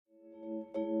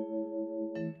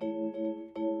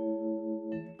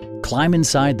climb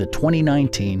inside the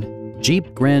 2019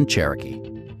 Jeep Grand Cherokee.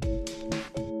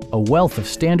 A wealth of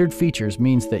standard features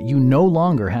means that you no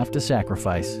longer have to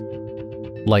sacrifice,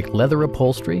 like leather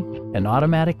upholstery, an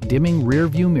automatic dimming rear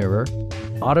view mirror,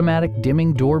 automatic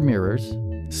dimming door mirrors,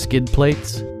 skid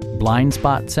plates, blind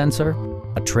spot sensor,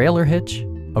 a trailer hitch,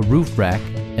 a roof rack,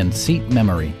 and seat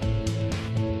memory.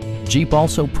 Jeep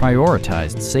also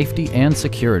prioritized safety and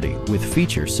security with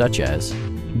features such as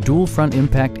dual front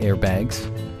impact airbags,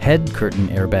 head curtain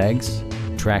airbags,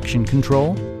 traction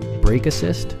control, brake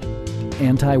assist,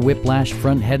 anti-whiplash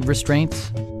front head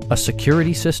restraints, a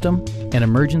security system, an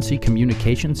emergency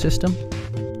communication system,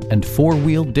 and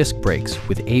four-wheel disc brakes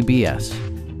with ABS.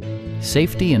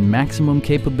 Safety and maximum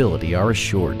capability are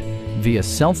assured via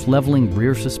self-leveling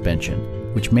rear suspension,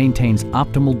 which maintains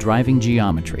optimal driving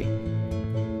geometry.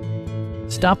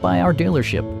 Stop by our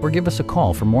dealership or give us a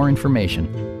call for more information.